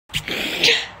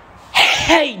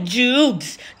Hey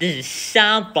dudes, this is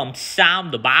Sam from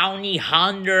Sam the Bounty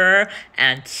Hunter,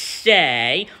 and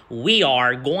today we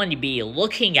are going to be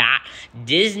looking at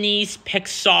Disney's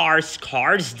Pixar's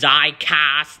Cars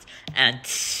Diecast, and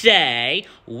today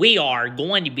we are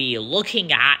going to be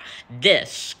looking at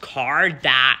this card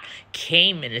that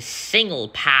came in a single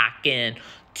pack in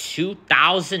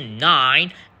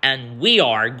 2009. And we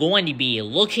are going to be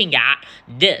looking at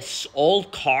this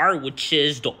old car, which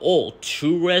is the old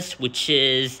tourist, which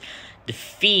is the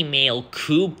female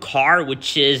coupe car,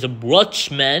 which is a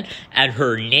bruchman, and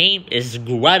her name is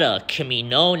Greta, can be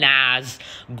known as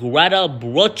Greta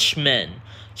Bruchman.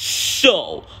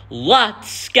 So,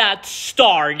 let's get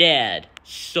started.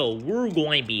 So, we're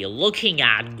going to be looking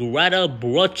at Greta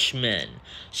Bruchman.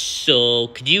 So,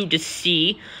 could you just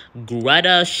see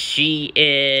Greta? She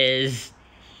is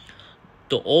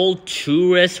the old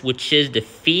tourist, which is the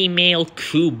female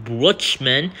coupe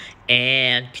bruchman,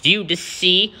 and could you just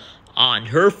see on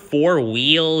her four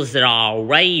wheels that are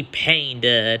already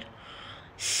painted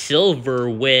silver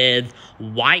with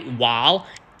white wall,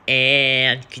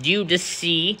 and could you just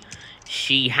see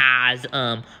she has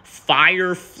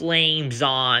fire flames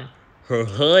on her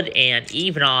hood and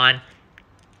even on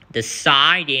the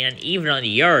side and even on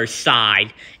the other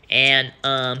side, and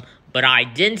but I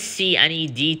didn't see any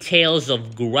details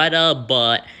of Greta,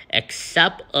 but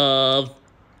except of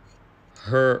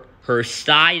her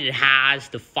side, it has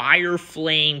the fire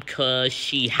flame because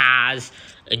she has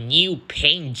a new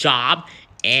paint job.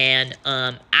 And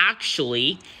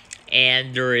actually,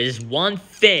 and there is one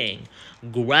thing,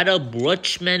 Greta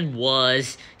Bruchman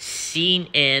was seen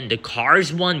in the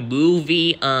Cars 1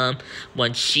 movie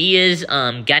when she is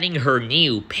getting her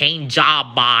new paint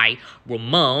job by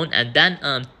Ramon, and then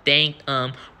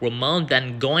Ramon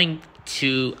then going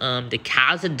to the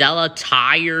Casadella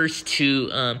tires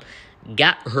to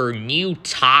get her new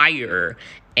tire.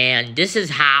 And this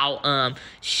is how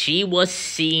she was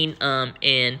seen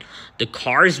in the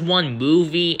Cars 1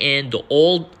 movie in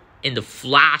the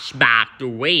flashback, the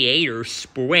radiator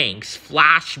springs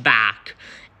flashback,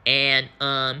 and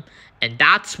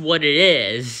that's what it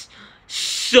is.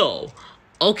 So,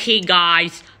 okay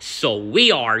guys, so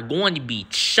we are going to be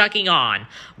checking on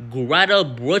Greta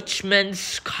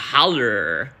Bruchman's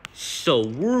color. So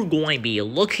we're going to be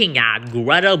looking at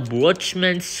Greta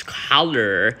Bruchman's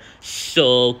color.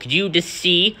 So could you just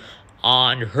see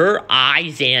on her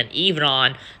eyes and even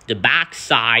on the back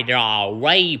side, they're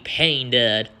already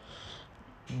painted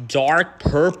dark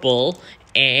purple,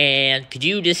 and could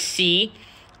you just see,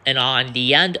 and on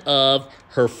the end of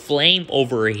her flame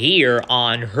over here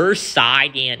on her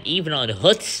side and even on the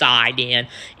hood side and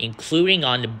including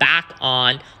on the back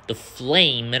on the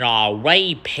flame, it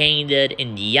already painted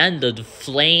in the end of the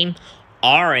flame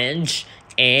orange.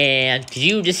 And could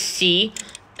you just see,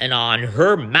 and on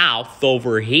her mouth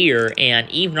over here, and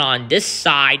even on this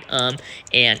side,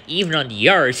 and even on the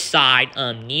other side,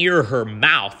 near her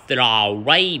mouth, that are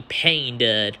already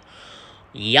painted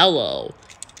yellow.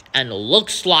 And it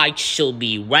looks like she'll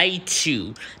be ready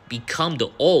to become the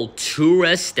old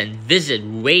tourist and visit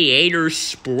Radiator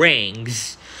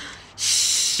Springs.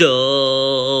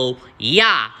 So,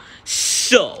 yeah.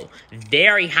 So,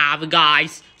 there you have it,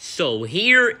 guys. So,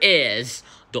 here is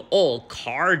the old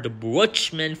car, the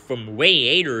Bruchman from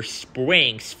Radiator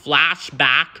Springs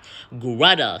flashback.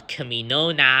 Greta can be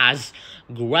known as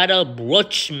Greta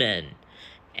Bruchman.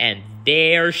 And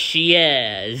there she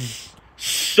is.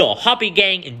 So, hope you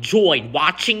gang enjoyed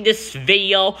watching this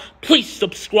video. Please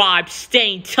subscribe,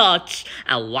 stay in touch,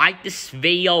 and like this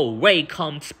video where it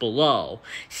comes below.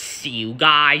 See you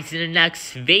guys in the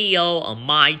next video on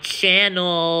my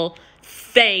channel.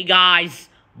 Say guys,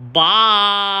 bye.